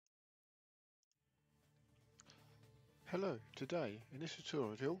Hello, today in this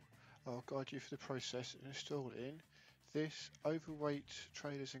tutorial I'll guide you through the process of installing this overweight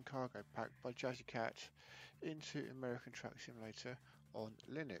trailers and cargo pack by JazzyCat into American Truck Simulator on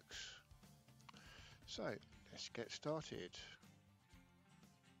Linux. So let's get started.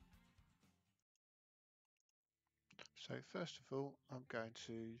 So first of all I'm going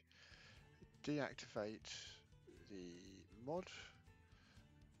to deactivate the mod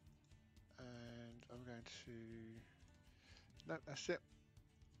and I'm going to, no, that's it,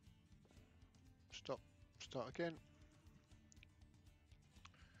 start again.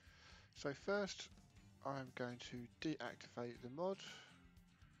 So first I'm going to deactivate the mod,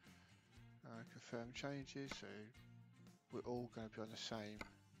 confirm changes, so we're all going to be on the same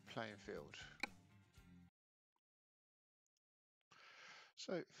playing field.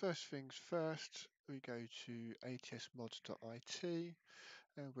 So first things first, we go to atsmods.it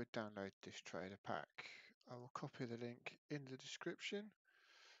and we'll download this trailer pack. I will copy the link in the description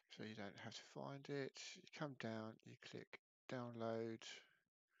so you don't have to find it. You come down, you click download,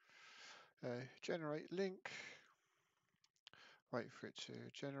 generate link, wait for it to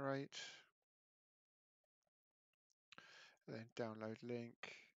generate, and then download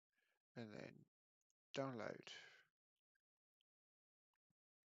link, and then download,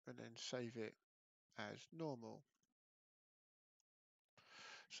 and then save it as normal.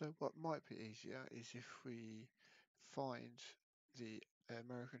 So what might be easier is if we find the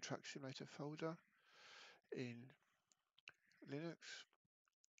American Truck Simulator folder in Linux.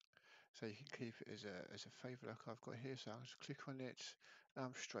 So you can keep it as a favourite like I've got here. So I'll just click on it,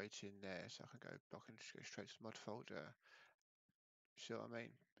 straight in there. So I can just go straight to the mod folder. See what I mean?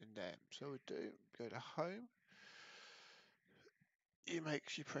 In there. So we do go to home. You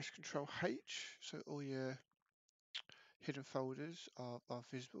press Control H, so all your hidden folders are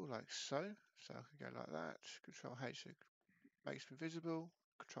visible like so. So I can go like that. Control H, so makes them visible.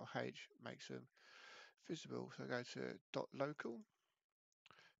 Control H makes them visible. So I go to .local,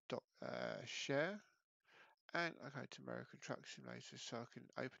 .share, and I go to American Truck Simulator so I can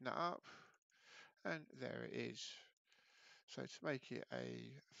open that up, and there it is. So to make it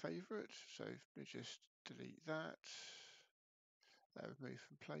a favourite, so we just delete that. That would move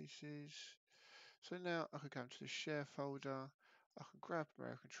from places. So now I can come to the share folder. I can grab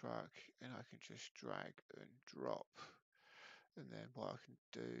American Truck and I can just drag and drop. And then what I can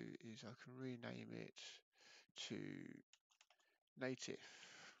do is I can rename it to native.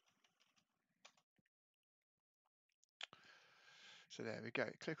 So there we go.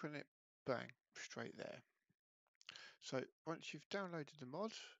 Click on it, bang, straight there. So once you've downloaded the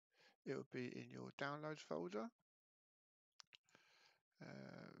mod, it will be in your downloads folder,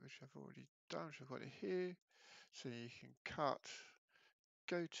 which I've already done. So I've got it here. So you can cut,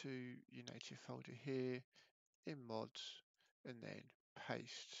 go to your native folder here, in mods, and then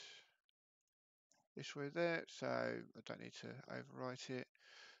paste this way there, so I don't need to overwrite it.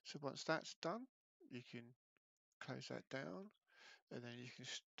 So once that's done, you can close that down, and then you can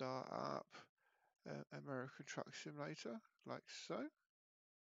start up American Truck Simulator like so. And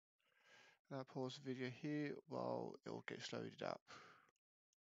I'll pause the video here while it all gets loaded up.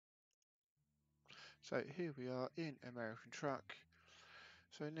 So here we are in American Truck.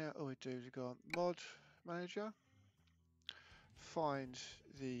 So now all we do is go on Mod Manager, find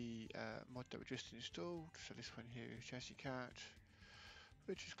the mod that we just installed. So this one here is JazzyCat.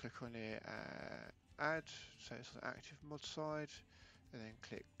 We just click on it, add, so it's on the active mod side, and then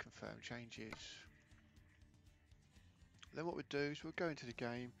click confirm changes. Then what we'll do is we'll go into the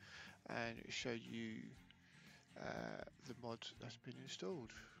game and show you the mod that's been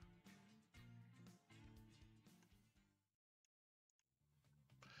installed.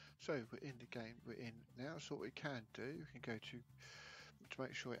 So we're in the game, we're in now. So what we can do, we can go to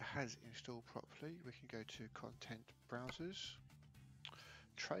make sure it has installed properly, we can go to content browsers,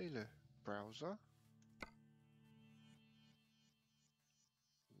 trailer browser.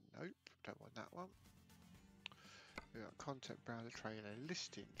 Nope, don't want that one. We've got content browser trailer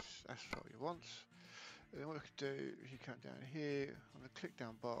listings, that's what we want. And then what we can do is you come down here on the click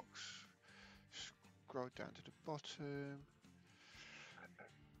down box, scroll down to the bottom,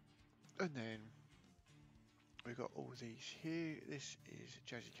 and then we've got all these here. This is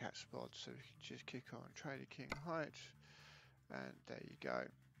JazzyCat Spot, so we can just click on Trailer King Height, and there you go.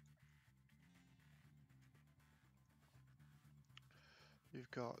 You've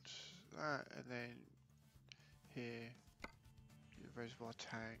got that, and then here your reservoir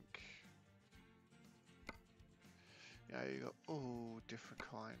tank. You know, you've got all different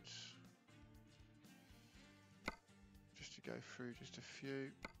kinds. Just to go through just a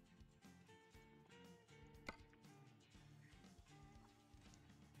few.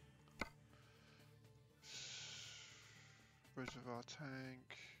 reservoir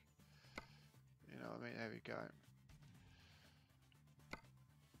tank. You know what I mean? There we go.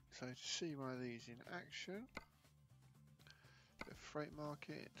 So to see one of these in action, the freight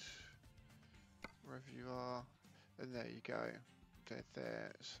market, wherever you are, and there you go. They're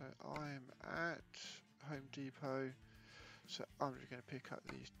there. So I'm at Home Depot. So I'm just going to pick up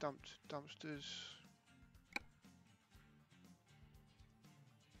these dumpsters.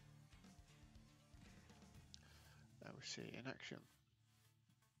 And we'll see it in action.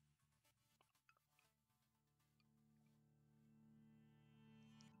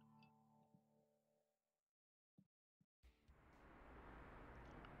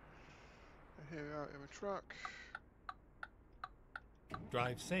 Here we are in the truck.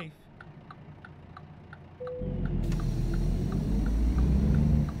 Drive safe.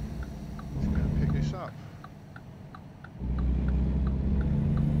 Let's go and pick this up.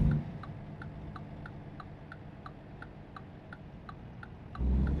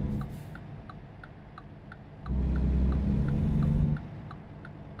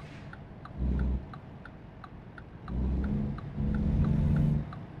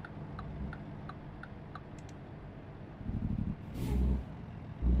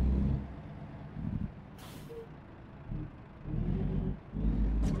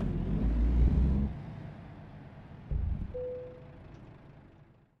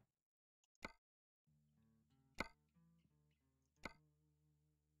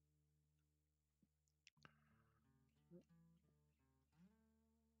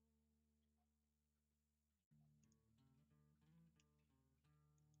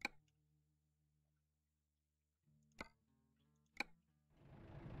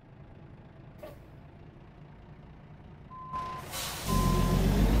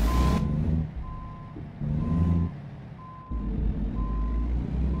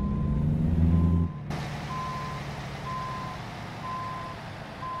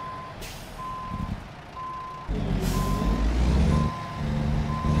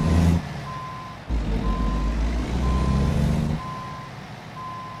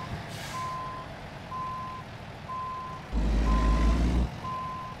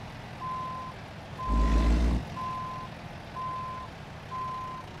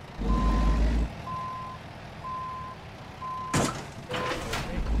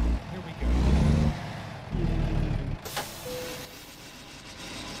 Here we go.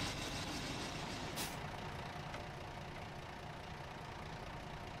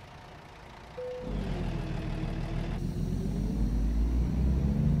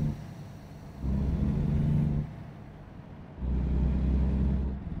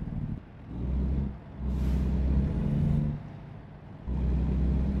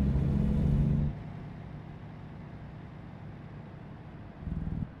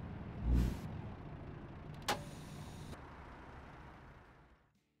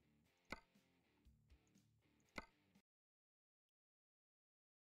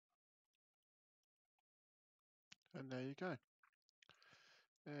 And there you go.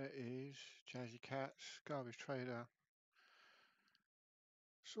 There is Jazzy Cats, Garbage Trader,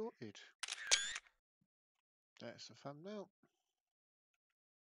 sorted. That's the thumbnail.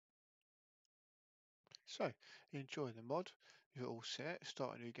 So, enjoy the mod. You're all set.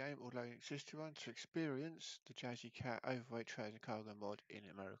 Start a new game or load an existing one to experience the Jazzy Cat Overweight Trader Cargo mod in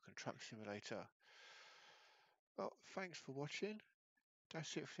American Truck Simulator. Well, thanks for watching.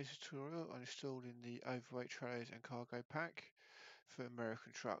 That's it for this tutorial on installing the Overweight Trailers and Cargo Pack for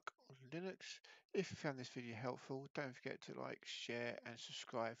American Truck on Linux. If you found this video helpful, don't forget to like, share and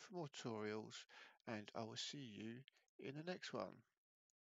subscribe for more tutorials, and I will see you in the next one.